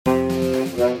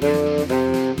Hello,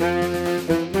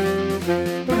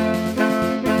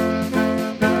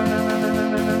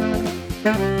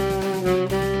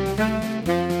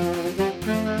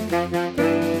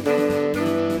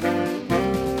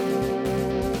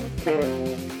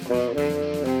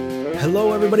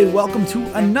 everybody. Welcome to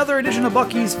another edition of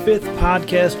Bucky's Fifth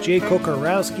Podcast. Jay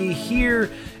Kokorowski here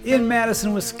in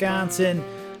Madison, Wisconsin.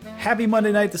 Happy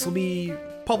Monday night. This will be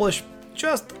published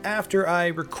just after I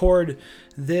record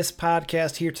this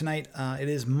podcast here tonight. It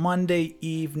is Monday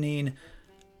evening.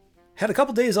 Had a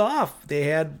couple days off. They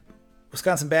had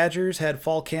Wisconsin Badgers had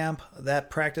fall camp. That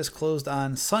practice closed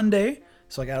on Sunday.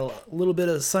 So I got a little bit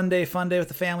of Sunday fun day with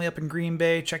the family up in Green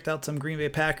Bay. Checked out some Green Bay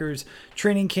Packers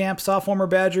training camp. Saw former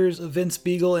Badgers Vince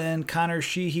Beagle and Connor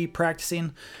Sheehy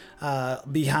practicing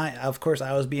behind. Of course,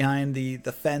 I was behind the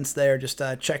fence there, just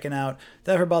checking out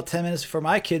that for about 10 minutes before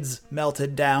my kids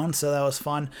melted down. So that was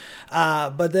fun.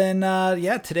 But then,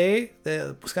 today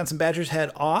the Wisconsin Badgers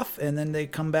had off, and then they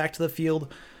come back to the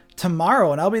field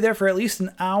tomorrow, and I'll be there for at least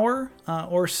an hour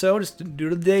or so, just due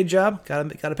to the day job.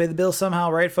 Gotta pay the bills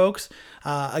somehow, right, folks?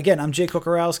 Again, I'm Jay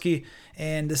Kokorowski,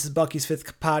 and this is Bucky's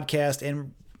Fifth Podcast.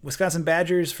 And Wisconsin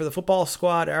Badgers for the football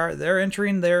squad they're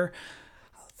entering their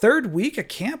third week of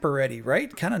camp already,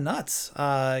 right? Kind of nuts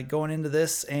going into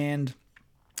this, and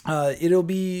it'll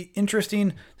be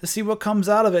interesting to see what comes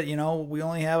out of it. You know, we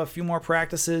only have a few more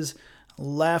practices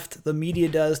left, the media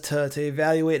does, to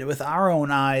evaluate it with our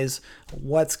own eyes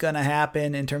what's going to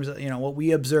happen in terms of, you know, what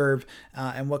we observe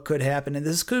and what could happen. And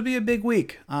this could be a big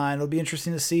week, and it'll be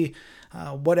interesting to see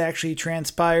what actually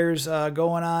transpires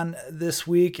going on this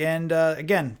week. And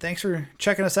again, thanks for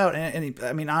checking us out. And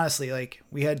I mean, honestly, like,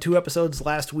 we had 2 episodes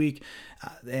last week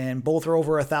and both are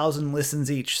over 1,000 listens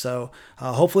each. So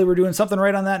hopefully we're doing something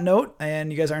right on that note,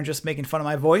 and you guys aren't just making fun of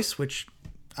my voice, which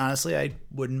honestly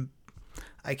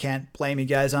I can't blame you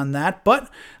guys on that. But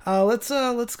let's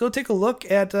go take a look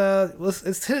at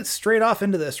let's hit it straight off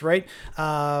into this, right?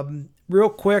 Real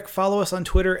quick, follow us on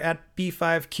Twitter at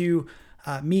B5Q,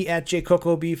 me at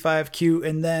JCocoB5Q,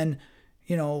 and then,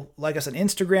 you know, like us on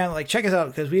Instagram. Like, check us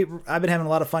out, because I've been having a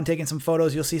lot of fun taking some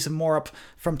photos. You'll see some more up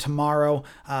from tomorrow.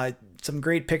 Some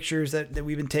great pictures that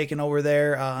we've been taking over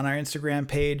there on our Instagram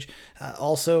page.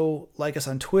 Also, like us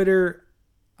on Twitter,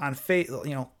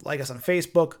 like us on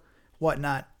Facebook,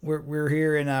 whatnot. We're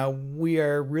here, and we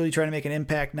are really trying to make an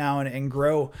impact now and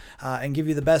grow and give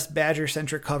you the best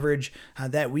Badger-centric coverage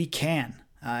that we can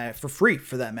for free,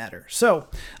 for that matter. So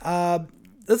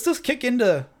let's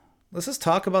just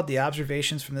talk about the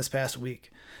observations from this past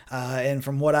week and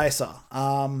from what I saw.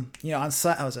 On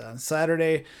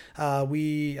Saturday,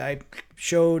 I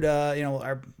showed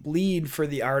our lead for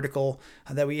the article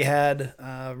that we had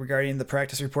regarding the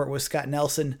practice report was Scott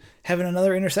Nelson having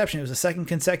another interception. It was the second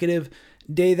consecutive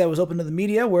day that was open to the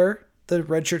media where the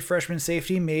redshirt freshman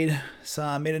safety made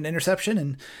an interception,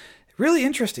 and really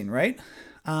interesting, right?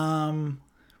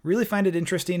 Really find it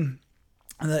interesting.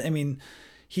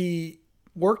 He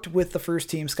worked with the first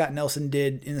team, Scott Nelson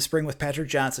did, in the spring with Patrick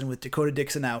Johnson, with Dakota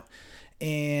Dixon out.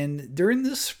 And during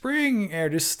this spring, or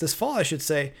this fall, I should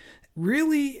say,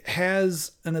 really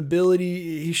has an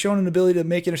ability. He's shown an ability to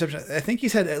make interceptions. I think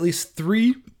he's had at least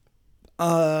three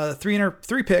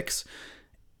picks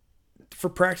for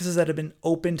practices that have been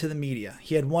open to the media.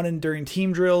 He had one during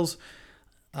team drills,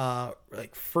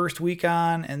 like first week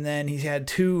on, and then he's had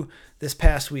 2 this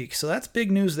past week. So that's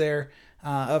big news there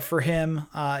for him,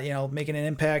 making an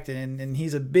impact. And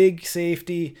he's a big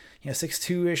safety,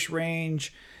 6'2"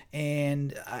 range,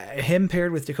 and him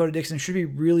paired with Dakota Dixon should be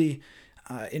really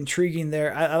intriguing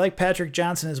there. I like Patrick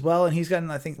Johnson as well, and he's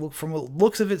gotten, I think, from what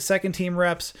looks of it, second team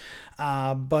reps.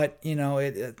 But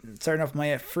starting off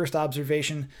my first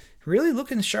observation, really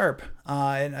looking sharp.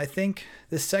 And I think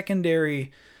the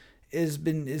secondary is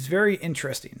very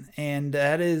interesting, and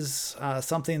that is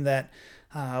something that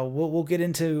we'll get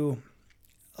into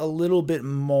a little bit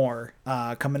more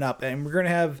coming up. And we're going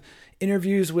to have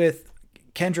interviews with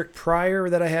Kendrick Pryor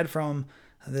that I had from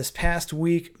this past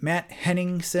week. Matt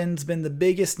Henningsen's been the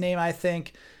biggest name, I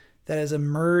think, that has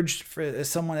emerged as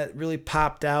someone that really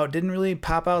popped out. Didn't really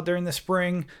pop out during the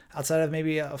spring, outside of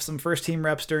maybe some first team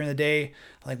reps during the day,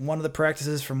 like one of the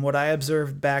practices from what I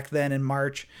observed back then in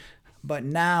March. But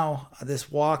now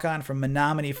this walk-on from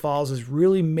Menominee Falls is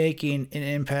really making an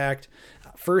impact.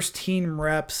 First team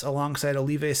reps alongside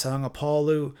Olive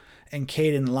Sangapolu and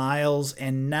Caden Lyles,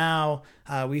 and now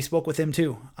we spoke with him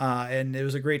too, and it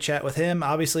was a great chat with him.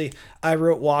 Obviously, I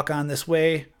wrote Walk On This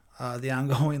Way, the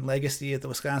ongoing legacy of the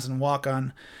Wisconsin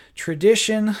walk-on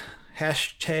tradition,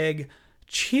 hashtag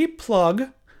cheap plug,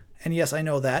 and yes, I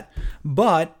know that,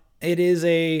 but it is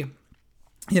a,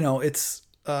 it's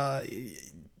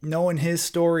knowing his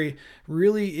story,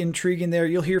 really intriguing there.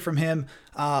 You'll hear from him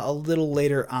a little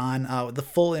later on with the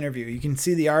full interview. You can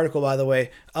see the article, by the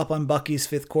way, up on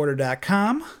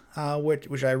buckysfifthquarter.com,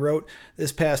 which I wrote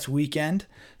this past weekend.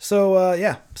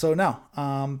 So, so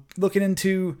now looking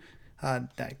into... I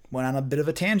went on a bit of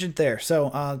a tangent there.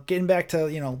 So getting back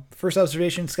to, first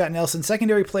observation, Scott Nelson,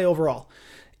 secondary play overall.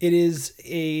 It is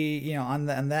on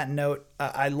that note,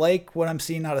 I like what I'm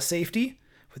seeing out of safety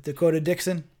with Dakota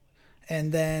Dixon.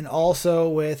 And then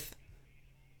also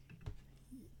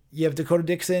you have Dakota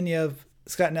Dixon, you have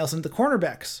Scott Nelson, the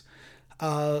cornerbacks.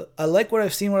 I like what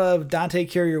I've seen out of Dante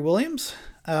Carrier-Williams.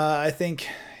 I think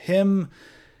him,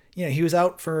 he was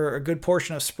out for a good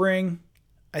portion of spring.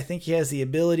 I think he has the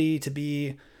ability to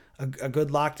be a good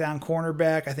lockdown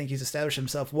cornerback. I think he's established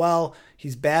himself well.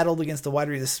 He's battled against the wide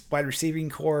receiving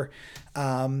core.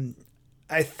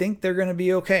 I think they're going to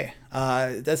be okay.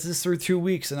 That's just through 2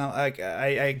 weeks, and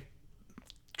I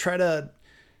try to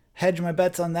hedge my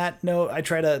bets on that note. I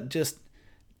try to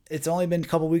it's only been a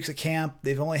couple weeks of camp.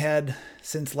 They've only had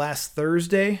since last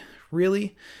Thursday,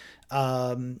 really,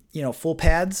 full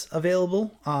pads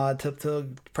available to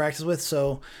practice with.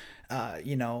 So,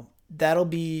 that'll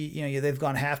be, they've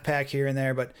gone half pack here and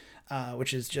there, but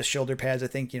which is just shoulder pads, I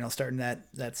think, starting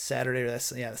that Saturday,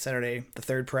 Saturday, the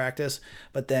third practice.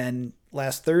 But then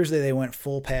last Thursday, they went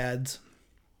full pads.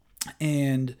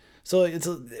 And so it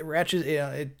ratchets,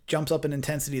 it jumps up in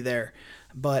intensity there.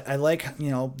 But I like,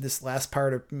 this last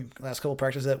couple of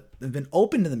practices that have been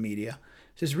open to the media,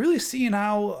 just really seeing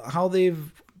how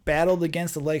they've battled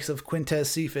against the likes of Quintez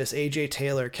Cephas, AJ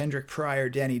Taylor, Kendrick Pryor,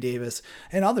 Danny Davis,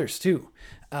 and others too.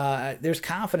 There's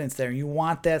confidence there. You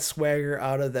want that swagger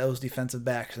out of those defensive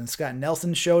backs. And Scott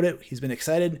Nelson showed it. He's been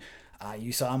excited.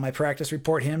 You saw on my practice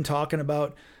report him talking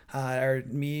about,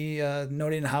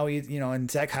 noting how he, and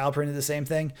Zach Heilprin did the same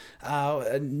thing.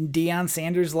 Deion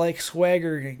Sanders-like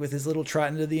swagger with his little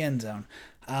trot into the end zone.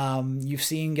 You've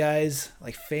seen guys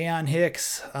like Faion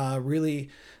Hicks really,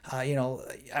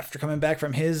 after coming back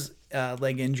from his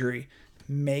leg injury,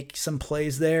 make some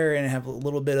plays there and have a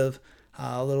little bit of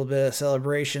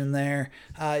celebration there.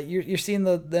 You're seeing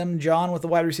them John with the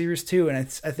wide receivers too, and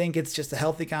I think it's just a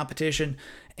healthy competition,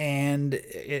 and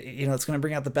it's going to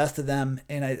bring out the best of them.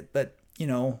 And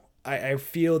I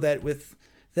feel that with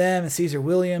them and Caesar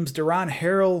Williams, Deron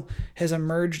Harrell has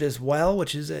emerged as well,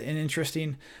 which is an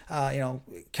interesting,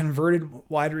 converted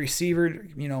wide receiver.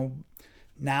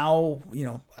 Now,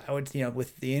 I would,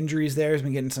 with the injuries there, has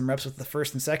been getting some reps with the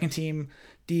first and second team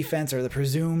defense, or the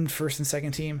presumed first and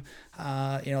second team,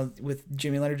 with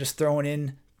Jimmy Leonard just throwing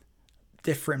in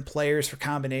different players for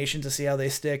combinations to see how they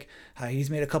stick.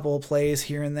 He's made a couple of plays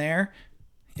here and there.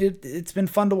 It's been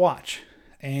fun to watch.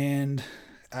 And,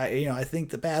 I think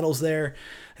the battles there,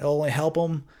 it'll only help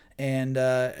them. And,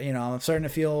 I'm starting to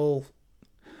feel,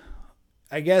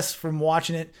 I guess from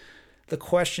watching it, the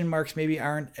question marks maybe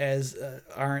aren't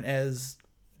as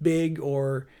big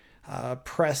or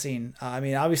pressing.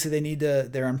 Obviously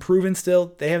they're improving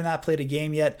still. They have not played a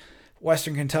game yet.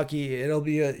 Western Kentucky, it'll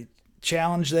be a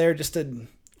challenge there just to,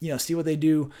 see what they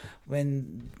do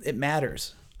when it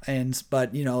matters.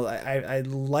 But I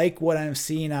like what I'm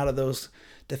seeing out of those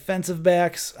defensive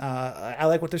backs. I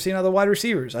like what they're seeing out of the wide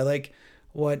receivers. I like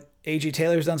what A.J.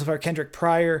 Taylor's done so far. Kendrick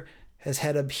Pryor has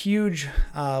had a huge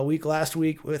week last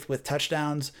week with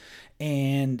touchdowns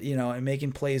and, and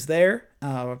making plays there.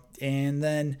 And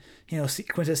then,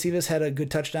 Quintez Cephas had a good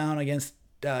touchdown against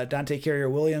Dante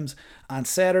Carrier-Williams on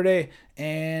Saturday.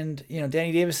 And,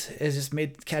 Danny Davis has just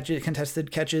made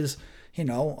contested catches,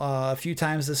 a few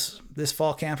times this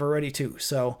fall camp already too.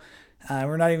 So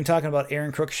we're not even talking about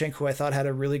Aaron Cruikshank, who I thought had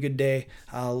a really good day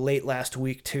late last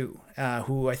week too,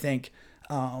 who I think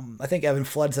Evan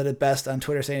Flood said it best on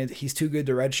Twitter, saying that he's too good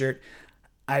to redshirt.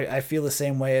 I feel the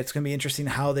same way. It's going to be interesting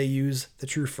how they use the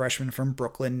true freshman from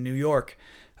Brooklyn, New York.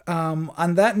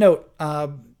 On that note,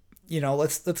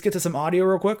 let's get to some audio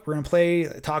real quick. We're going to play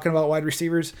talking about wide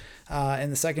receivers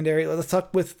in the secondary. Let's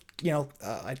talk with,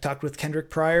 I talked with Kendrick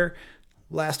Pryor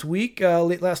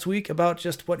late last week about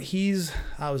just what I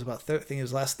think it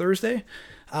was last Thursday,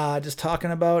 just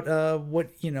talking about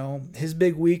what, his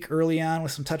big week early on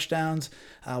with some touchdowns,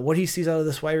 what he sees out of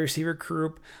this wide receiver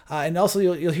group. And also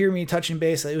you'll hear me touching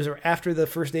base. It was after the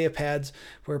first day of pads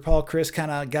where Paul Chryst kind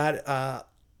of got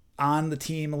on the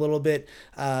team a little bit,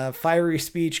 fiery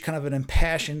speech, kind of an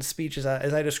impassioned speech as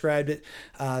I described it,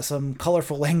 some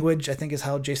colorful language, I think is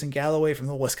how Jason Galloway from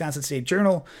the Wisconsin State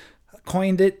Journal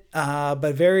coined it,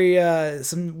 but very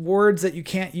some words that you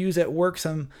can't use at work,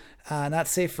 some not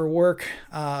safe for work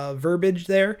verbiage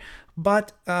there.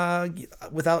 But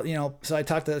without, so I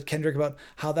talked to Kendrick about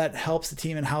how that helps the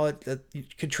team and how it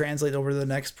could translate over the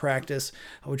next practice,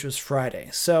 which was Friday.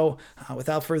 So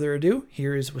without further ado,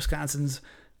 here is Wisconsin's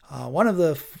one of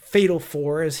the fatal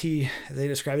four, as they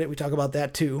described it. We talk about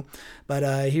that too.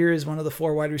 But here is one of the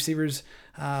four wide receivers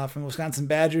from Wisconsin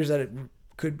Badgers that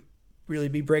could really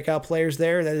be breakout players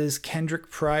there. That is Kendrick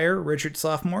Pryor, redshirt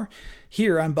sophomore,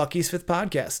 here on Bucky's Fifth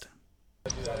Podcast.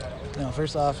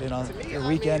 First off, your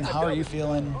weekend, how are you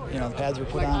feeling? The pads were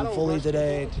put on fully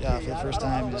today for the first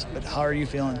time, but how are you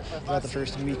feeling throughout the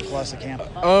first week plus of camp?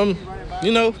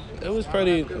 It was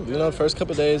pretty, first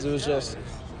couple of days, it was just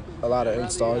a lot of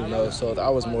install, so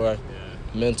that was more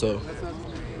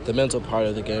the mental part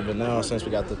of the game. But now, since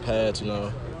we got the pads,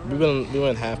 we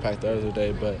went half-pack the other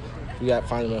day, but we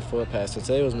finally went full pads. So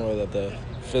today was more of the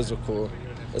physical.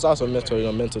 It's also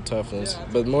mental, mental toughness,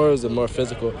 but more was the more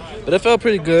physical. But it felt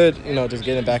pretty good, just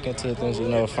getting back into things,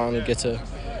 finally get to,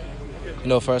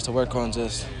 for us to work on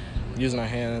just using our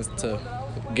hands to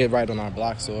get right on our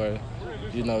blocks or,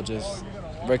 just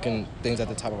working things at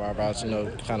the top of our routes,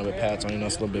 kind of with pads on,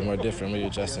 it's a little bit more different when you're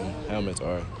adjusting helmets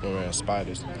or when we're wearing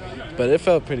spiders. But it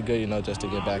felt pretty good, just to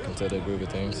get back into the groove of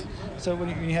things. So when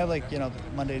you have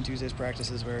Monday and Tuesdays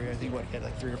practices where I think you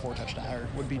had 3 or 4 touchdowns or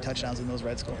would-be touchdowns in those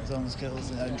red zone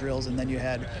skills and drills, and then you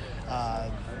had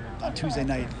on Tuesday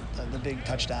night the big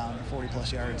touchdown,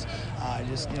 40-plus yards.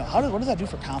 What does that do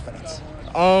for confidence?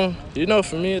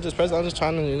 For me, I'm just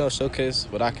trying to, showcase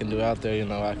what I can do out there.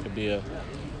 I could be a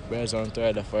red zone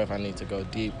threat or if I need to go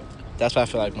deep. That's why I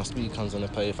feel like my speed comes into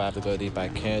play. If I have to go deep, I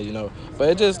can,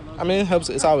 But it helps.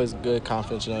 It's always good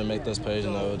confidence, to make those plays,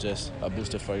 just a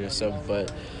booster for yourself. But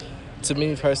to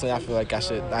me personally, I feel like I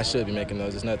should be making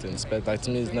those. It's nothing special. To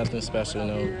me, it's nothing special,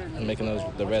 making those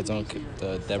the red zone,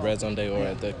 that red zone day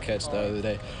or the catch the other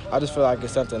day. I just feel like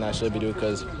it's something I should be doing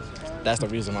because that's the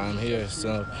reason why I'm here.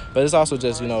 So, but it's also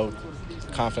just,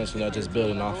 confidence, just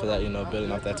building off of that,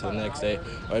 building off that to the next day.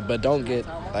 But don't get,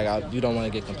 you don't want to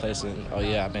get complacent. Oh,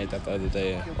 yeah, I made that the other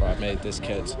day, or I made this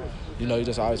catch. You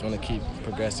just always want to keep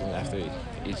progressing after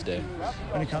each day.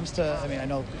 When it comes to, I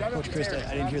know Coach Chris,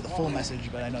 I didn't hear the full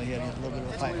message, but I know he had a little bit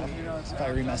of a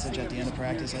fiery message at the end of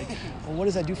practice. What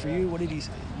does that do for you? What did he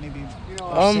maybe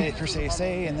per se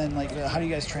say? And then, how do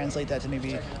you guys translate that to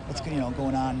maybe what's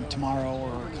going on tomorrow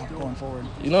or going forward?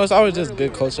 It's always just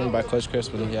good coaching by Coach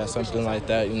Chris when he has something like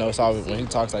that. It's always, when he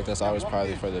talks like this, always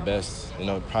probably for the best.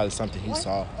 Probably something he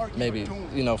saw. Maybe,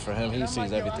 for him, he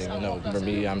sees everything. For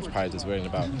me, I'm probably just worrying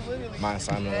about my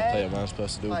assignment and play what I'm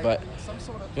supposed to do. But,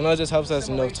 it just helps us,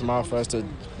 tomorrow for us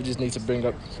we just need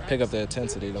to pick up the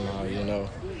intensity tomorrow,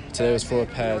 Today was full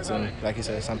pads, and like you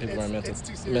said, some people are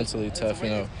mentally tough,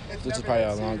 This is probably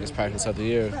our longest practice of the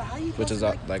year, which is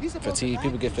fatigue.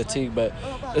 People get fatigued, but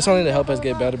it's only to help us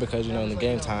get better because, in the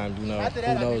game time, who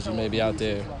knows, you may be out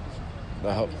there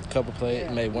a couple play,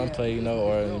 maybe one play,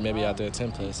 or maybe out there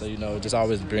 10 plays. So, just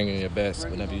always bringing your best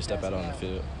whenever you step out on the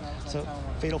field. So,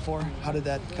 Fatal Four, how did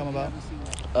that come about?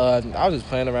 I was just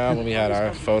playing around when we had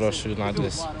our photo shoot, and I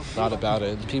just thought about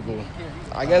it. And people,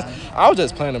 I guess, I was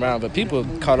just playing around, but people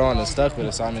caught on and stuck with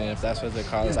it. So, if that's what they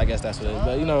call it, I guess that's what it is.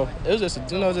 But, it was just,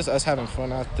 just us having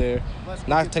fun out there,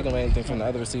 not taking away anything from the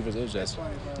other receivers. It was just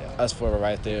us four were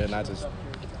right there, and I just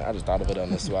thought of it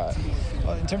on the spot.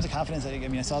 Well, in terms of confidence,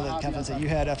 I saw the confidence that you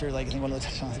had after, I think one of the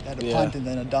touchdowns had a punt and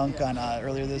then a dunk on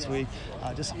earlier this week.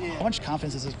 Just how much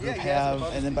confidence does this group have?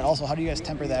 And then, but also, how do you guys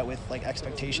temper that with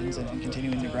expectations and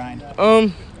continuing to grind?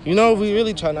 We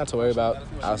really try not to worry about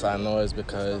outside noise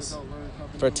because,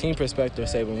 for a team perspective,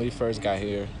 say when we first got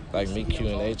here, me, Q,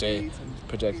 and AJ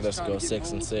projected us to go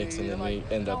 6-6, and then we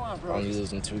end up only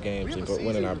losing 2 games and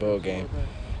winning our bowl game.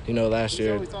 Last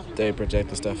year they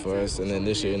projected stuff for us, and then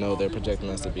this year, they're projecting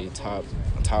us to be top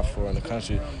 4 in the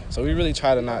country. So we really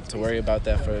try not to worry about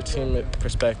that for a team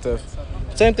perspective.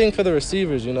 Same thing for the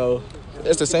receivers,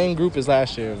 It's the same group as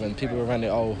last year when people were running,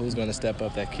 who's going to step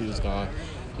up, that Q's gone.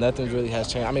 Nothing really has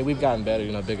changed. We've gotten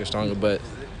better, bigger, stronger, but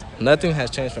nothing has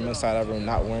changed from inside our room,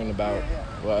 not worrying about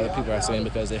what other people are saying,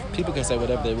 because if people can say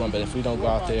whatever they want, but if we don't go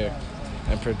out there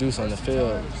and produce on the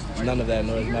field, none of that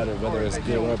noise matters, whether it's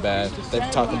good or bad. If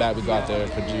they're talking bad, we go out there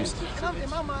and produce.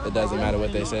 It doesn't matter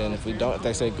what they say. And if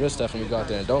they say good stuff and we go out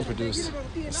there and don't produce,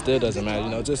 it still doesn't matter.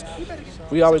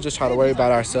 We always just try to worry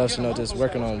about ourselves, just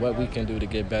working on what we can do to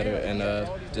get better and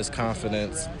just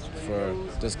confidence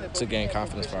to gain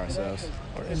confidence for ourselves.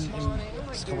 And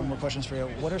just a couple more questions for you.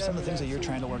 What are some of the things that you're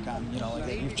trying to work on? Like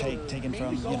that you've taken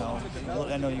from,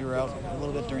 I know you were out a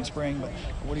little bit during spring, but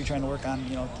what are you trying to work on,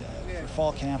 for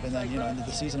fall camp and then, into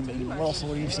the season? But what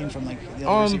have you seen from the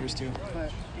other receivers too?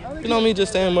 Me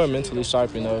just staying more mentally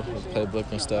sharp, with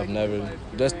playbook and stuff. Never,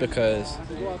 just because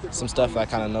some stuff I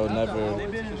kind of know,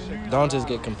 don't just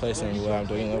get complacent with what I'm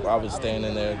doing. I was staying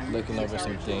in there, looking over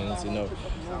some things,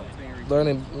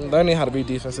 learning how to read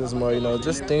defenses more,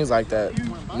 just things like that.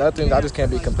 Nothing, I just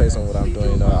can't be complacent with what I'm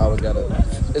doing,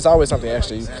 it's always something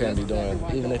extra you can be doing,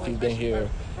 even if you've been here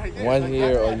 1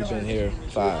 year or you've been here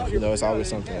 5, it's always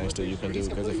something extra you can do,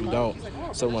 because if you don't,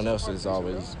 someone else is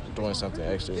always doing something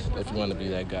extra if you want to be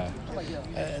that guy.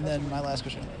 And then my last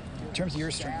question. In terms of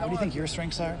your strength, what do you think your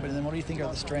strengths are? But then what do you think are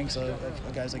the strengths of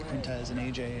guys like Quintez and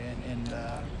AJ and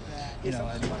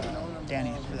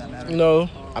Danny, for that matter?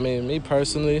 Me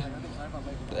personally,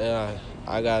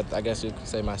 I guess you could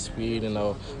say my speed,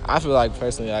 I feel like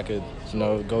personally I could,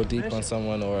 go deep on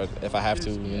someone, or if I have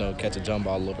to, catch a jump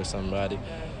ball over somebody.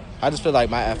 I just feel like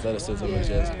my athleticism is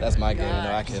that's my game,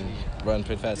 I can run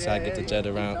pretty fast so I get to jet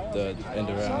around the end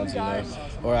arounds,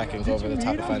 or I can go over the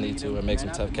top if I need to and make some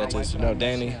tough catches.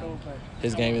 Danny,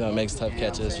 his game, makes tough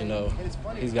catches,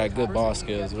 he's got good ball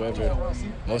skills, wherever,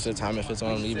 most of the time if it's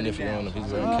on him, even if you're on him,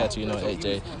 he's real catchy,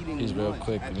 AJ, he's real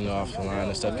quick, off the line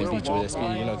and stuff, can beat you with his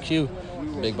speed, Q,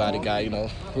 big body guy,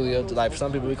 Julio, like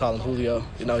some people we call him Julio,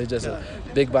 he's just a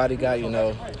big body guy,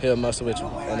 he'll muscle with you,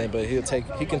 but he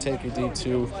can take you deep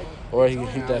too, or he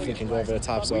definitely can go over the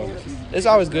top. So it's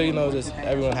always good, just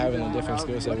everyone having a different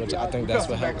skill set, which I think that's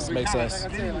what makes us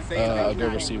a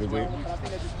good receiver group.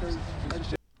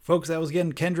 Folks, that was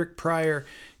again Kendrick Pryor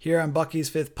here on Bucky's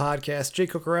Fifth Podcast. Jay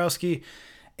Kocorowski,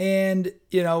 and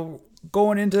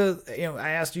going into, I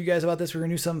asked you guys about this. We're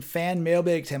gonna do some fan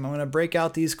mailbag time. I'm gonna break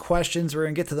out these questions. We're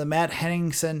gonna get to the Matt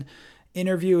Henningsen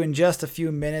interview in just a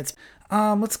few minutes.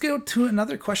 Let's go to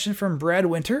another question from Brad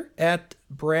Winter at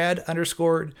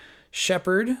Brad_Shepherd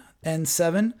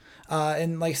N7.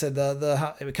 And like I said,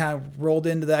 it kind of rolled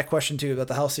into that question too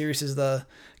about how serious is the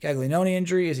Gaglianone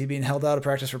injury? Is he being held out of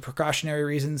practice for precautionary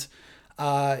reasons?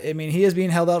 He is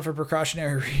being held out for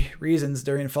precautionary reasons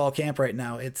during fall camp right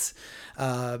now. We'll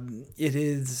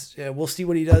see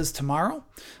what he does tomorrow.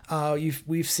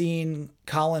 We've seen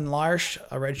Colin Larsh,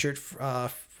 a redshirt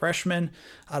freshman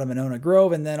out of Monona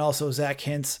Grove, and then also Zach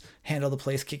Hintz handle the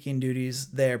place kicking duties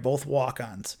there, both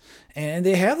walk-ons. And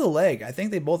they have the leg. I think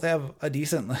they both have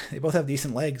decent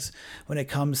legs when it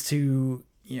comes to,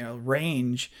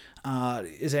 range.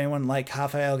 Is anyone like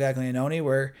Rafael Gaglianone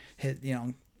where it's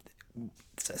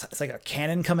like a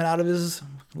cannon coming out of his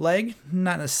leg?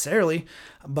 Not necessarily,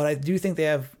 but I do think they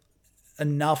have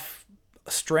enough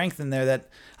strength in there that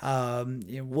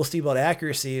we'll see about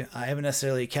accuracy. I haven't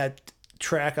necessarily kept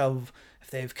track of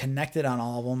if they've connected on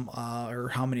all of them or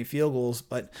how many field goals,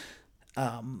 but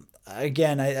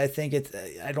again, I think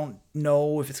I don't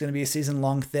know if it's going to be a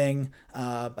season-long thing.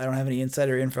 I don't have any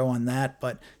insider info on that,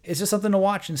 but it's just something to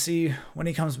watch and see when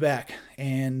he comes back.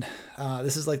 And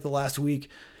this is like the last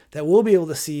week that we'll be able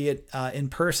to see it in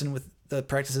person with the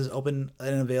practices open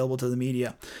and available to the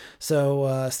media.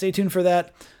 So stay tuned for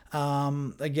that.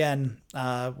 Again,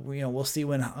 we'll see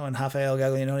when Rafael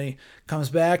Gaglianone comes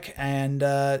back, and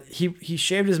he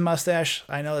shaved his mustache.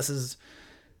 I know this is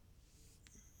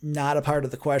not a part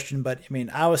of the question, but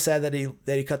I was sad that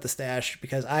he cut the stash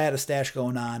because I had a stash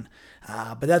going on,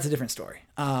 but that's a different story.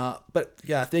 But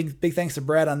yeah, big thanks to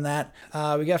Brad on that.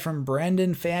 We got from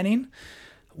Brandon Fanning.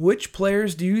 Which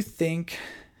players do you think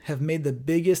have made the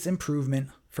biggest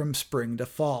improvement from spring to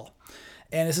fall?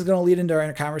 And this is going to lead into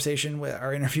our conversation with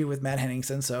our interview with Matt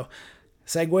Henningsen. So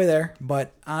segue there.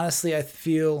 But honestly, I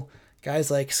feel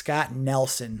guys like Scott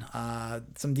Nelson,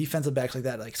 some defensive backs like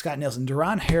that, like Scott Nelson,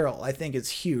 Duron Harrell, I think is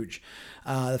huge.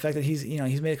 The fact that he's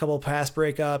made a couple of pass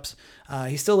breakups.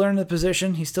 He's still learning the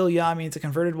position. He's still young. He's a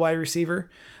converted wide receiver.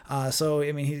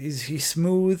 He's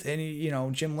smooth.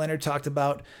 And Jim Leonard talked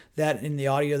about that in the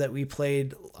audio that we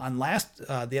played on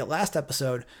the last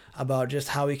episode about just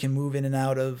how he can move in and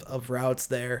out of routes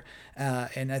there.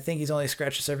 And I think he's only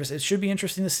scratched the surface. It should be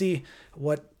interesting to see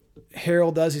what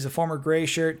Harrell does. He's a former gray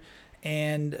shirt.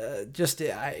 And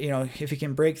if he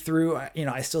can break through,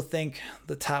 I still think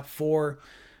the top 4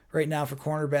 right now for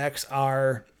cornerbacks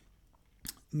are,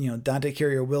 Dante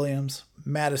Carrier-Williams,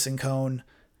 Madison Cone,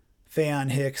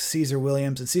 Faion Hicks, Caesar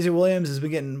Williams. And Caesar Williams has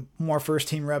been getting more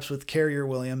first-team reps with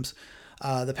Carrier-Williams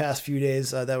the past few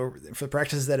days that were for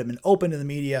practices that have been open to the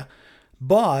media.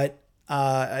 But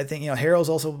I think, Harrell's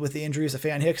also with the injuries.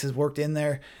 Faion Hicks has worked in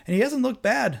there, and he hasn't looked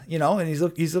bad, and he's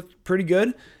looked pretty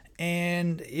good.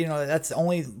 And, that's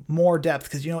only more depth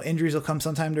because, injuries will come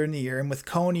sometime during the year. And with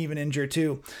Cone even injured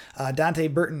too, Dante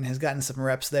Burton has gotten some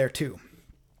reps there too.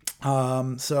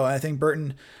 So I think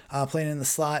Burton playing in the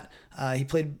slot, he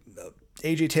played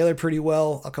A.J. Taylor pretty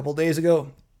well a couple days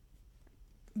ago.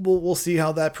 We'll see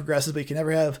how that progresses, but you can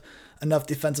never have enough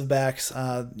defensive backs,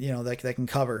 that can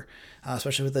cover,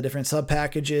 especially with the different sub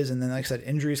packages. And then, like I said,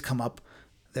 injuries come up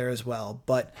there as well.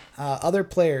 But other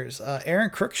players, Aaron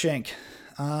Cruikshank,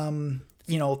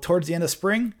 towards the end of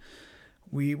spring,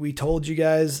 we told you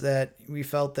guys that we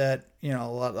felt that, a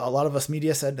lot of us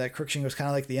media said that Cruikshank was kind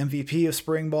of like the MVP of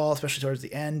spring ball, especially towards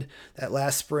the end. That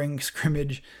last spring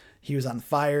scrimmage, he was on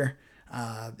fire.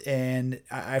 And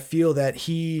I feel that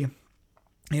he,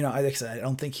 like I said, I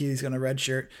don't think he's going to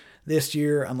redshirt this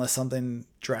year unless something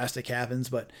drastic happens.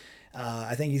 But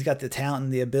I think he's got the talent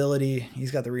and the ability.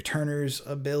 He's got the returner's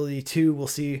ability too. We'll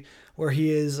see where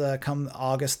he is come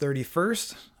August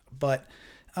 31st. But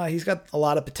he's got a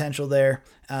lot of potential there.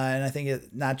 And I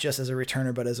think not just as a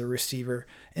returner, but as a receiver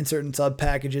in certain sub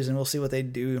packages. And we'll see what they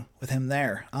do with him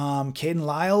there. Caden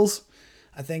Lyles,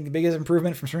 I think the biggest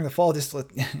improvement from spring to fall,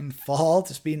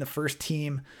 just being the first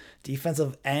team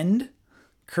defensive end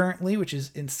currently, which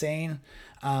is insane.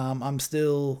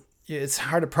 It's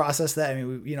hard to process that. I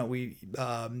mean, we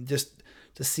just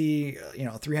to see,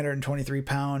 323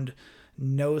 pound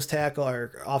nose tackle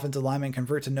or offensive lineman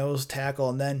convert to nose tackle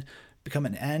and then become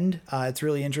an end. It's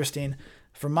really interesting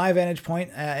from my vantage point,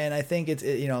 and I think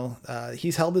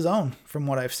he's held his own from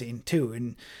what I've seen too,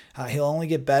 and he'll only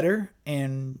get better.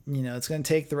 And it's going to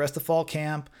take the rest of fall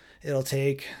camp. It'll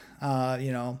take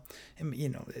and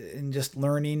just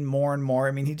learning more and more.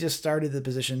 I mean, he just started the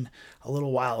position a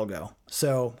little while ago,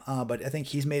 so but I think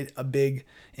he's made a big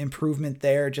improvement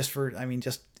there just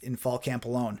in fall camp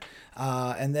alone.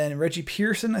 And then Reggie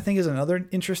Pearson, I think, is another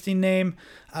interesting name.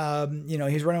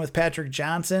 He's running with Patrick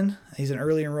Johnson. He's an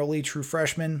early enrollee, true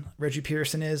freshman. Reggie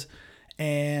Pearson is.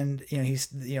 And, he's,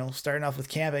 starting off with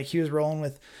camp. He was rolling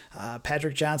with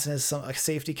Patrick Johnson as a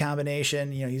safety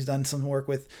combination. He's done some work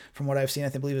with, from what I've seen, I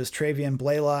believe it was Travian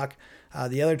Blaylock,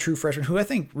 the other true freshman, who I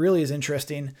think really is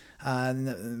interesting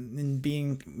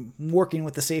in working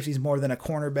with the safeties more than a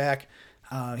cornerback.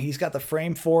 He's got the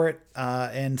frame for it,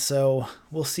 and so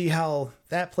we'll see how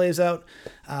that plays out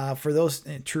for those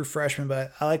true freshmen.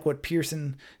 But I like what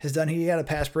Pearson has done. He got a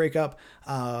pass breakup.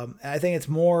 I think it's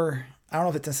more, I don't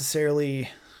know if it's necessarily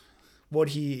what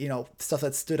he, stuff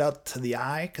that stood out to the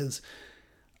eye, because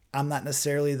I'm not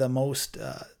necessarily the most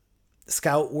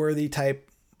scout-worthy type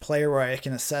player where I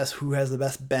can assess who has the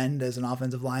best bend as an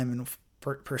offensive lineman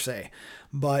per se.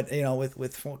 But,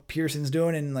 with what Pearson's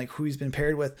doing and like who he's been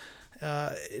paired with,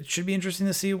 it should be interesting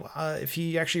to see if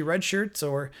he actually redshirts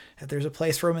or if there's a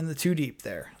place for him in the two deep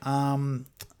there. But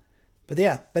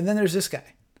then there's this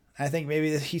guy. I think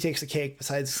maybe he takes the cake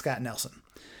besides Scott Nelson.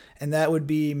 And that would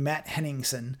be Matt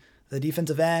Henningsen, the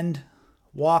defensive end,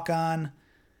 walk-on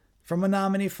from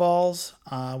Menominee Falls,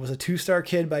 was a 2-star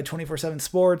kid by 24/7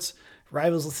 Sports.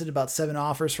 Rivals listed about 7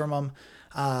 offers from him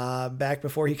back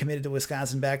before he committed to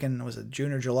Wisconsin back in,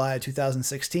 June or July of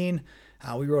 2016.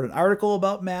 We wrote an article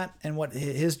about Matt and what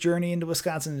his journey into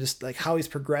Wisconsin, just like how he's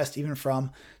progressed even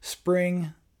from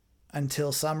spring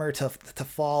until summer to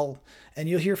fall. And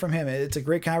you'll hear from him. It's a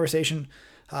great conversation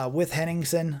with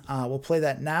Henningsen. We'll play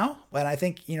that now. But I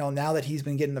think, now that he's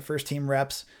been getting the first team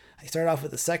reps, he started off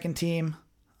with the second team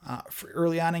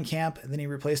early on in camp, and then he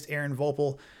replaced Aaron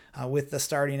Volpel with the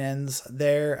starting ends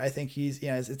there. I think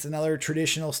it's another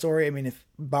traditional story. I mean, if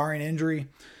barring injury,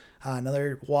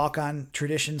 another walk-on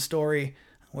tradition story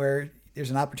where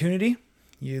there's an opportunity.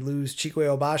 You lose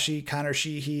Chikwe Obashi, Connor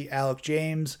Sheehy, Alec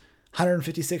James,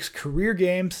 156 career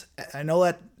games. I know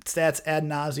that stats ad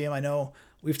nauseum. I know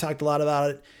we've talked a lot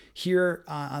about it here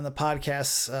on the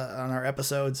podcasts, on our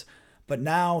episodes, but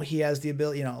now he has the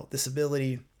ability, this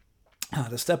ability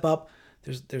to step up.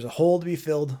 There's a hole to be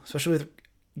filled, especially with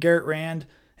Garrett Rand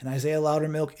and Isaiah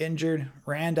Loudermilk injured.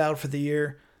 Rand out for the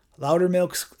year.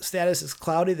 Loudermilk's status is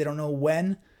cloudy. They don't know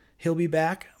when he'll be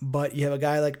back, but you have a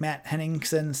guy like Matt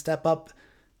Henningsen step up,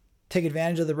 take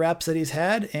advantage of the reps that he's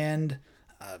had, and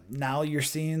now you're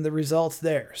seeing the results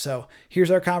there. So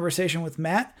here's our conversation with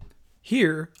Matt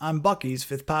here on Bucky's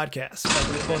Fifth Podcast.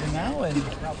 Now, and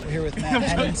we're here with Matt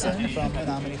Henningsen from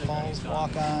Menominee Falls,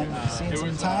 walk on, seeing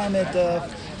some time at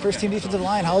first team defensive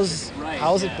line. How's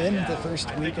it been the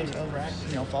first week of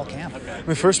fall camp?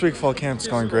 The first week of fall camp's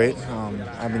going great.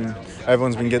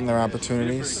 Everyone's been getting their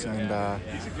opportunities, and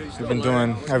we've been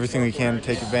doing everything we can to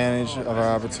take advantage of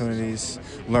our opportunities,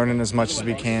 learning as much as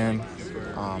we can,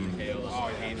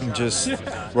 and just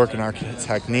working our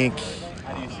technique.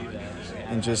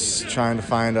 and just trying to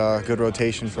find a good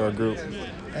rotation for our group.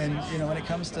 And when it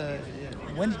comes to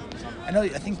I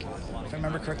think if I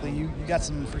remember correctly, you got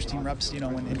some first team reps.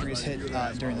 When injuries hit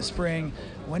during the spring.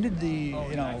 When did the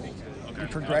your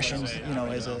progressions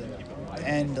as a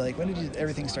end, like when did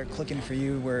everything start clicking for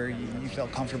you where you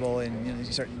felt comfortable and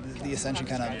the ascension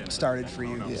kind of started for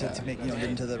you to make get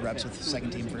into the reps with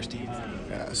second team, first team?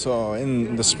 Yeah, so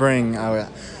in the spring I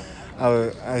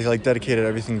dedicated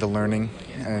everything to learning,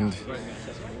 and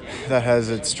that has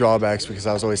its drawbacks because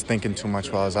I was always thinking too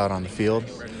much while I was out on the field.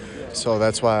 So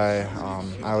that's why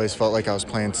I always felt like I was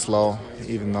playing slow,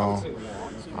 even though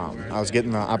I was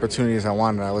getting the opportunities I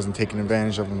wanted. I wasn't taking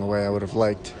advantage of them the way I would have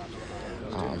liked.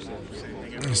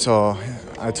 So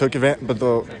I took advantage, but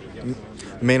the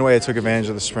main way I took advantage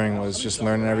of the spring was just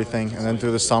learning everything. And then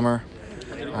through the summer,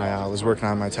 I was working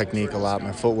on my technique a lot,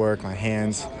 my footwork, my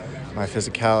hands, my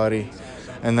physicality.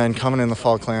 And then coming in the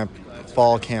fall camp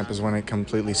is when it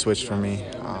completely switched for me.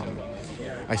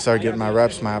 I started getting my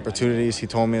reps, my opportunities. He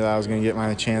told me that I was going to get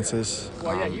my chances.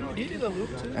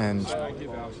 And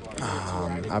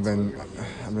I've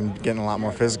been getting a lot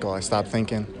more physical. I stopped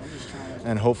thinking.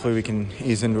 And hopefully we can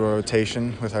ease into a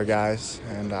rotation with our guys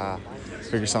and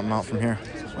figure something out from here.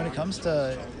 When it comes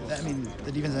to,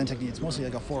 the defensive end technique, it's mostly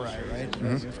like a 4-eye, right?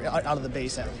 Mm-hmm. Out of the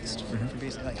base, at least.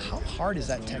 Mm-hmm. Like, how hard is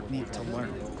that technique to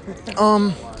learn?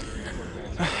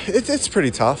 It's pretty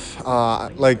tough.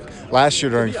 Like last year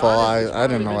during fall, I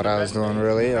didn't know what I was doing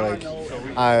really. Like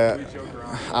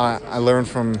I learned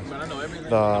from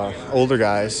the older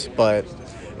guys, but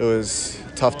it was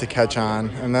tough to catch on.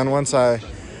 And then once I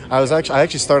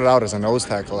actually started out as a nose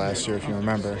tackle last year, if you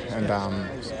remember,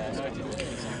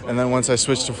 and then once I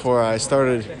switched to 4, I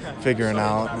started figuring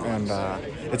out, and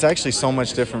it's actually so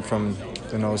much different from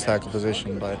the nose tackle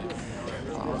position. But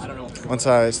once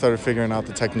I started figuring out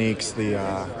the techniques, the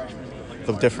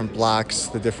different blocks,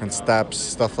 the different steps,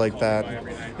 stuff like that,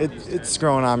 it's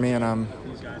growing on me, and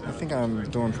I think I'm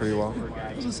doing pretty well.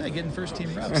 I was gonna say, getting first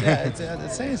team reps, yeah,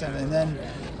 it's saying something. And then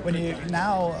when you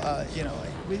now,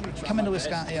 we come into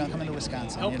Wisconsin,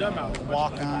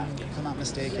 walk on, if I'm not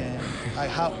mistaken.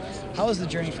 How was the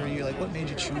journey for you? Like, what made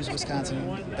you choose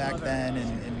Wisconsin back then?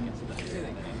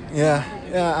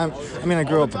 I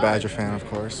grew up a Badger fan, of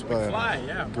course, but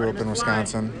grew up in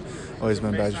Wisconsin. Always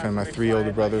been a Badger fan. My 3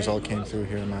 older brothers all came through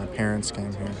here. My parents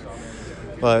came here.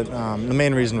 But the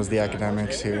main reason was the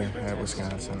academics here at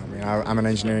Wisconsin. I'm an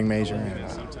engineering major, and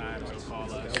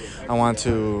I want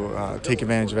to take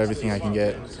advantage of everything I can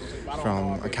get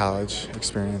from a college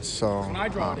experience. So,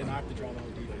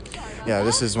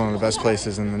 this is one of the best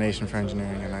places in the nation for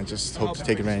engineering, and I just hope to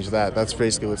take advantage of that. That's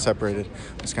basically what separated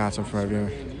Wisconsin from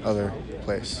every other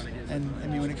place. And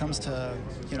when it comes to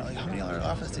how many other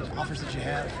offers did you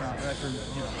have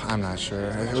from? I'm not sure.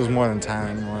 It was more than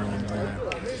 10.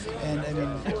 And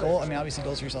goal. Obviously,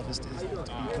 goals for yourself is to be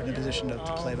put in a position to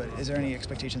play. But is there any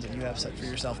expectations that you have set for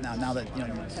yourself now? Now that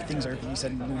things are, you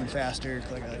said, moving faster.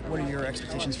 What are your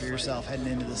expectations for yourself heading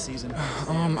into this season? I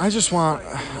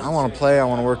want to play. I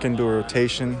want to work into a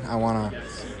rotation. I want to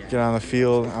get on the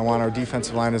field. I want our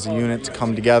defensive line as a unit to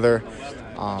come together.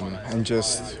 And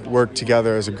just work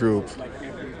together as a group,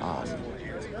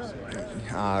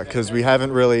 because we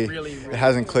haven't it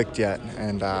hasn't clicked yet,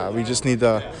 and we just need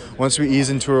once we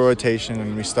ease into a rotation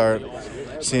and we start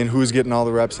seeing who's getting all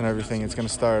the reps and everything, it's gonna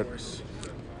start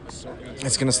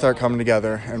coming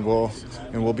together, and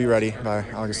we'll be ready by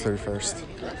August 31st.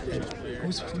 Who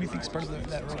do you think is part of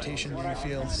that rotation? Do you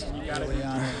feel early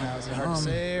on right now? Is it hard to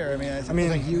say, or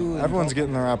like you? Everyone's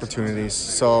getting their opportunities,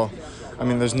 so.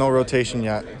 There's no rotation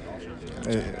yet.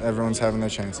 Everyone's having their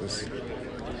chances.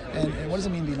 And what does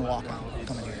it mean being a walk-on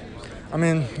coming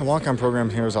here? The walk-on program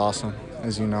here is awesome,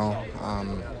 as you know.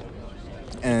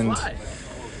 And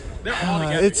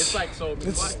it's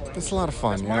a lot of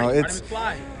fun.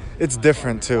 It's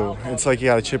different too. It's like you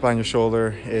got a chip on your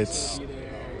shoulder.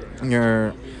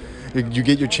 You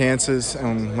get your chances,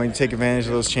 and when you take advantage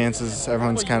of those chances,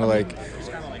 everyone's kind of like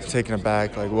taken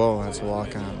aback, like, whoa, that's a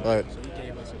walk-on. But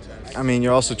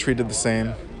you're also treated the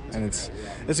same, and it's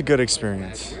a good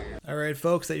experience. All right,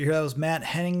 folks, that was Matt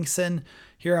Henningsen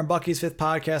here on Bucky's Fifth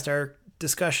Podcast. Our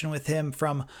discussion with him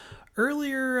from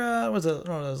earlier,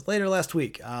 later last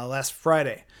week, last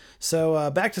Friday.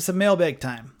 So back to some mailbag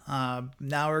time.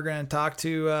 Now we're going to talk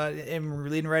to, and we're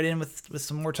leading right in with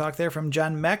some more talk there from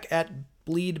John Meck at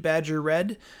Bleed Badger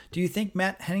Red. Do you think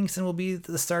Matt Henningsen will be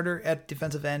the starter at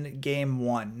defensive end game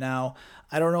 1? Now,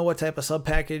 I don't know what type of sub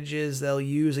packages they'll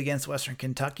use against Western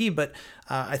Kentucky, but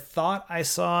I thought I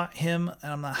saw him,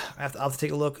 and I'll have to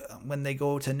take a look when they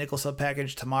go to nickel sub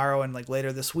package tomorrow and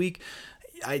later this week.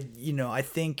 I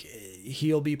think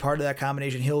he'll be part of that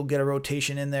combination. He'll get a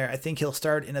rotation in there. I think he'll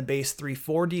start in a base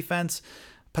 3-4 defense,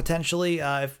 potentially,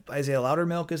 if Isaiah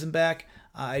Loudermilk isn't back.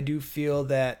 I do feel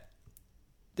that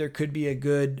there could be a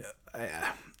good,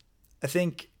 I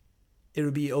think it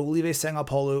would be Olive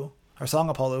Sangapolu,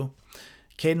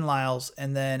 Caden Lyles,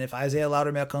 and then if Isaiah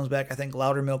Loudermilk comes back, I think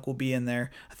Loudermilk will be in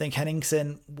there. I think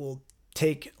Henningsen will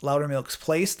take Loudermilk's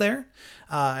place there.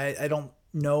 I don't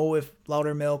know if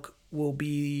Loudermilk will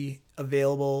be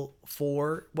available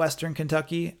for Western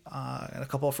Kentucky in a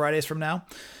couple of Fridays from now,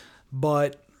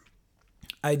 but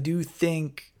I do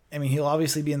think, he'll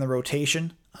obviously be in the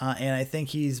rotation, and I think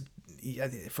he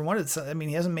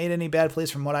hasn't made any bad plays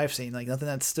from what I've seen, like nothing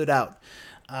that stood out.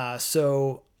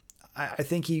 So I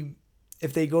think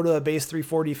if they go to a base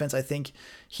 3-4 defense, I think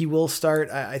he will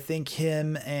start. I think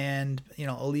him and,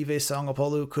 Olive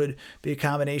Sangapolu could be a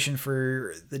combination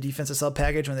for the defensive sub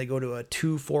package when they go to a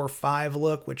 2-4-5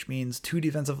 look, which means 2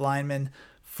 defensive linemen,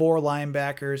 4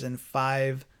 linebackers, and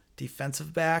 5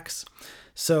 defensive backs.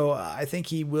 So I think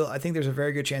there's a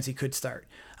very good chance he could start.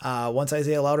 Once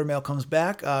Isaiah Loudermilk comes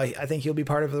back, I think he'll be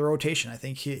part of the rotation. I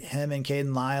think him and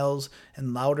Caden Lyles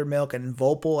and Loudermilk and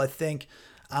Vopel, I think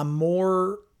I'm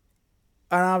more,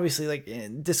 and obviously,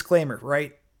 disclaimer,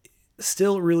 right?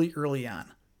 Still really early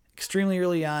on. Extremely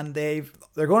early on. They're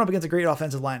going up against a great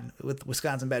offensive line with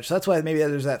Wisconsin Badgers. So that's why maybe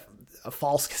there's a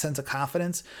false sense of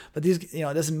confidence. But these, it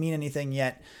doesn't mean anything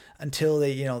yet until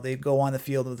they go on the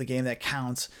field with the game that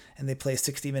counts and they play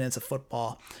 60 minutes of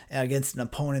football against an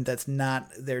opponent that's not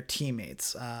their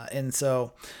teammates. And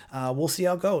so we'll see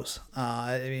how it goes.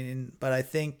 But I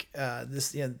think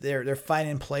they're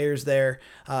finding players there.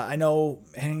 I know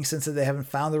Henningsen said they haven't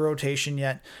found the rotation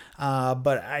yet,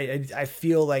 but I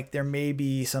feel like there may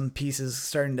be some pieces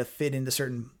starting to fit into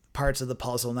certain parts of the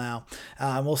puzzle now.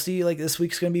 We'll see. This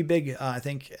week's going to be big, I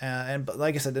think. But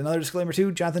like I said, another disclaimer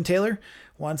too. Jonathan Taylor,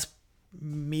 once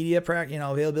media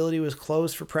availability was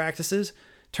closed for practices,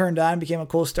 turned on, became a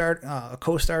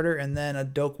co-starter, and then a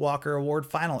Doak Walker Award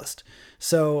finalist.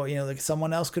 So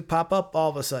someone else could pop up all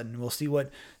of a sudden. We'll see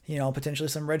what potentially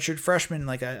some redshirt freshman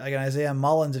like Isaiah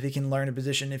Mullins, if he can learn a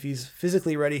position, if he's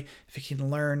physically ready, if he can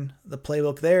learn the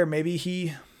playbook there, maybe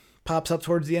he pops up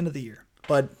towards the end of the year.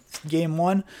 But game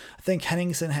 1, I think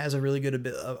Henningsen has a really good,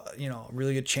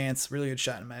 really good chance, really good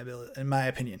shot in my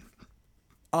opinion.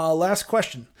 Last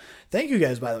question. Thank you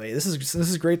guys, by the way. This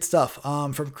is great stuff.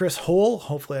 From Chris Hole.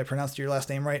 Hopefully I pronounced your last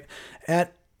name right.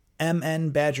 At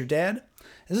MN Badger Dad.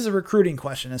 This is a recruiting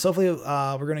question, and so hopefully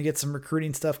we're going to get some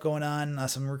recruiting stuff going on,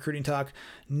 some recruiting talk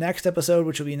next episode,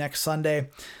 which will be next Sunday.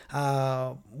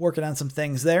 Working on some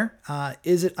things there.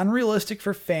 Is it unrealistic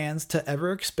for fans to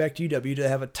ever expect UW to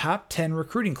have a top 10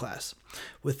 recruiting class?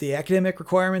 With the academic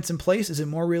requirements in place, is it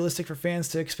more realistic for fans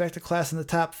to expect a class in the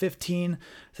top 15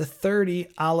 to 30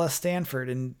 a la Stanford?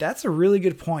 And that's a really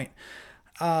good point.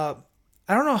 I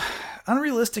don't know.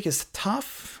 Unrealistic is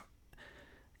tough.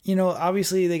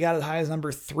 Obviously they got as high as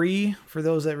number 3 for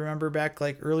those that remember back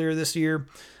earlier this year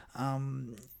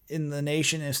in the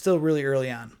nation. It's still really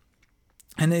early on.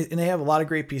 And they have a lot of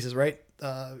great pieces, right?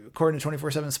 According to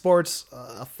 24/7 Sports,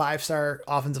 a 5-star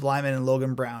offensive lineman in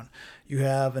Logan Brown. You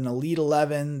have an Elite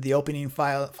 11, the opening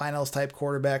finals type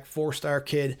quarterback, 4-star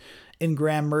kid in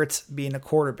Graham Mertz being a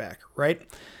quarterback, right?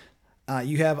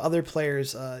 You have other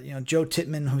players, Joe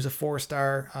Tittman, who's a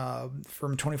 4-star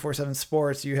from 24/7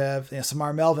 Sports. You have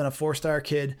Samar Melvin, a 4-star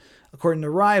kid, according to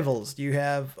Rivals. You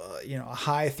have a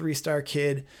high 3-star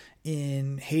kid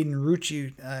in Hayden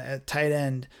Rucci at tight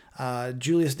end,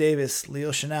 Julius Davis,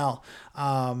 Leo Chanel,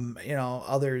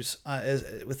 others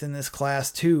within this class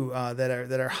too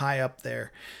that are high up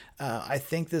there. I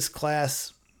think this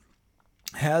class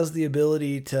has the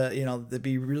ability to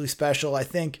be really special. I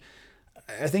think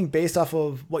based off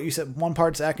of what you said, one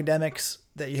part's academics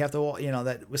that you have to,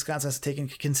 that Wisconsin has to take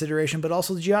into consideration, but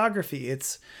also the geography.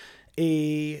 It's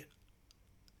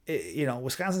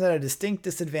Wisconsin's at a distinct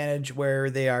disadvantage where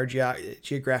they are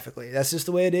geographically. That's just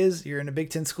the way it is. You're in a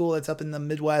Big Ten school that's up in the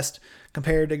Midwest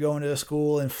compared to going to a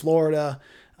school in Florida,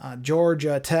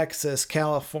 Georgia, Texas,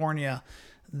 California.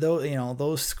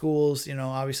 Those schools,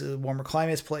 obviously the warmer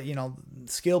climates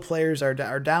skill players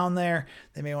are down there.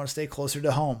 They may want to stay closer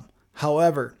to home.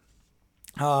 However,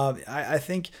 I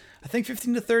think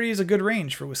 15 to 30 is a good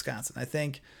range for Wisconsin. I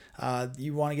think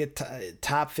you want to get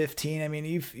top 15. I mean,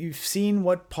 you've seen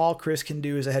what Paul Chryst can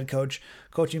do as a head coach,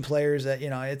 coaching players. That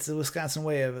it's the Wisconsin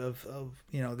way of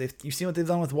you've seen what they've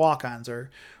done with walk-ons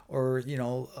or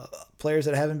players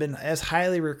that haven't been as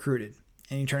highly recruited,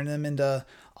 and you turn them into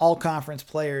all conference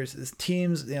players. These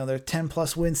teams, they're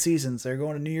 10+ win seasons. They're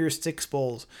going to New Year's Six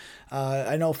bowls.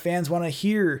 I know fans want to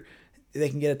hear they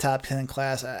can get a top 10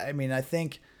 class. I mean, I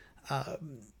think I'm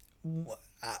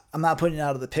not putting it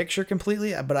out of the picture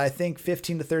completely, but I think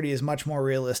 15 to 30 is much more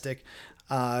realistic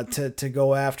to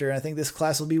go after. And I think this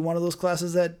class will be one of those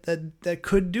classes that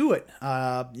could do it.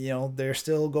 They're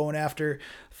still going after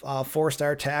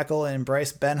 4-star tackle and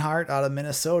Bryce Benhart out of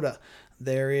Minnesota.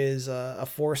 There is a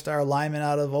 4-star lineman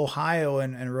out of Ohio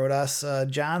and Rodas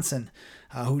Johnson,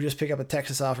 who just picked up a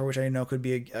Texas offer, which I know could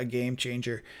be a game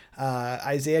changer.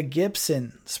 Isaiah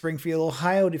Gibson, Springfield,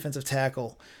 Ohio defensive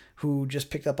tackle, who just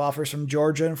picked up offers from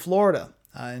Georgia and Florida,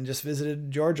 and just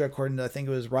visited Georgia, according to, I think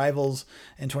it was Rivals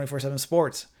and 24/7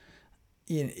 Sports,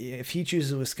 if he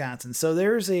chooses Wisconsin. So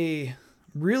there's a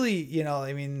really,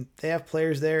 they have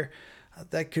players there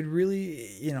that could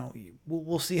really,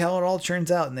 we'll see how it all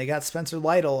turns out. And they got Spencer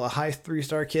Lytle, a high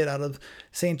 3-star kid out of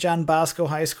St. John Bosco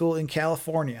High School in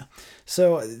California.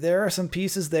 So there are some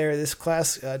pieces there. This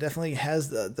class definitely has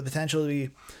the potential to be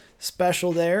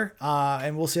special there,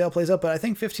 and we'll see how it plays out. But I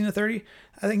think 15 to 30,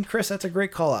 I think, Chris, that's a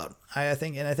great call out. I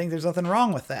think there's nothing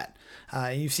wrong with that.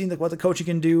 You've seen what the coaching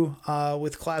can do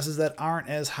with classes that aren't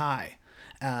as high.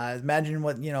 Imagine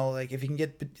what,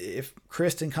 if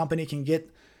Chris and company can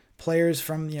get players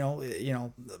from,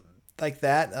 like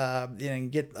that,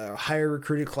 and get a higher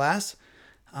recruited class,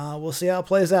 we'll see how it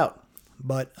plays out.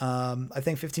 But I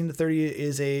think 15 to 30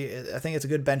 I think it's a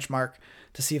good benchmark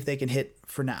to see if they can hit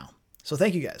for now. So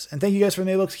thank you guys. And thank you guys for the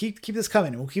mailbox. Keep this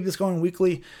coming. We'll keep this going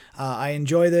weekly. I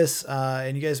enjoy this,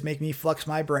 and you guys make me flux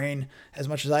my brain as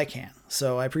much as I can.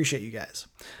 So I appreciate you guys.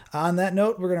 On that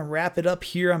note, we're going to wrap it up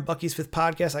here on Bucky's Fifth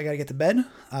Podcast. I got to get to bed.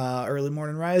 Early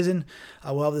morning rising.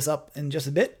 We'll have this up in just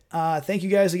a bit. Thank you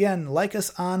guys again. Like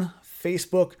us on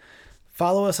Facebook.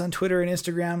 Follow us on Twitter and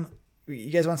Instagram.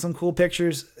 You guys want some cool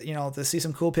pictures, to see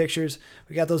some cool pictures,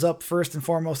 we got those up first and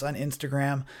foremost on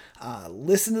Instagram.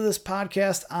 Listen to this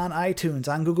podcast on iTunes,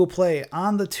 on Google Play,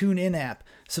 on the TuneIn app.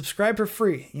 Subscribe for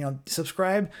free.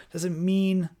 Subscribe doesn't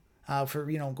mean for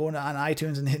going on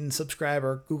iTunes and hitting subscribe,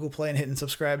 or Google Play and hitting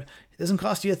subscribe. It doesn't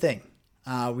cost you a thing.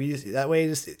 That way it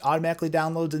just automatically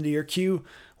downloads into your queue.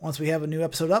 Once we have a new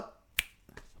episode up,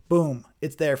 boom,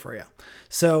 it's there for you.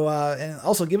 So and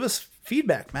also give us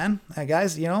feedback, man.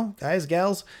 Guys,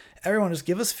 gals, everyone, just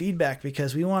give us feedback,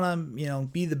 because we want to,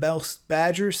 be the most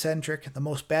Badger-centric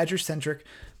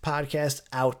podcast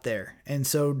out there. And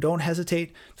so don't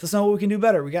hesitate to let us know what we can do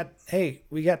better. We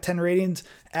got 10 ratings,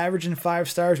 averaging 5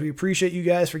 stars. We appreciate you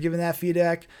guys for giving that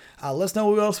feedback. Let us know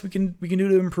what else we can do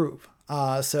to improve.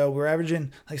 So we're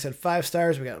averaging, like I said, 5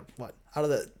 stars. We got out of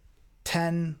the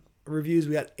 10 reviews,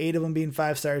 we got 8 of them being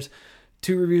 5 stars.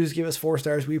 2 reviews give us 4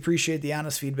 stars. We appreciate the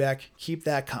honest feedback. Keep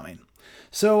that coming.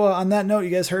 So on that note,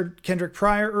 you guys heard Kendrick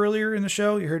Pryor earlier in the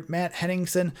show. You heard Matt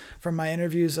Henningsen from my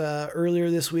interviews earlier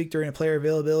this week during a player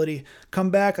availability. Come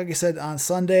back, like I said, on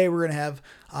Sunday. We're going to have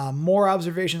more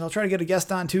observations. I'll try to get a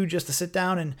guest on too, just to sit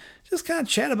down and just kind of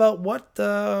chat about what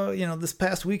this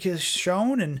past week has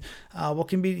shown, and what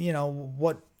can be,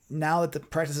 what, now that the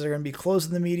practices are going to be closed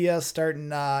in the media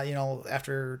starting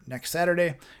after next Saturday,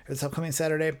 or this upcoming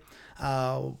Saturday.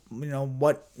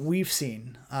 What we've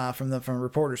seen from a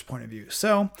reporter's point of view.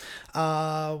 So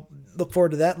look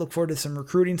forward to that. Look forward to some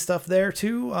recruiting stuff there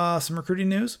too, some recruiting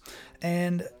news.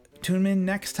 And tune in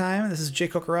next time. This is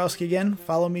Jake Kokorowski again.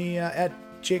 Follow me at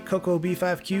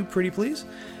JakeCocoB5Q, pretty please.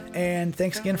 And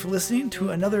thanks again for listening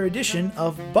to another edition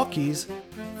of Bucky's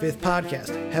Fifth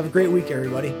Podcast. Have a great week,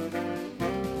 everybody.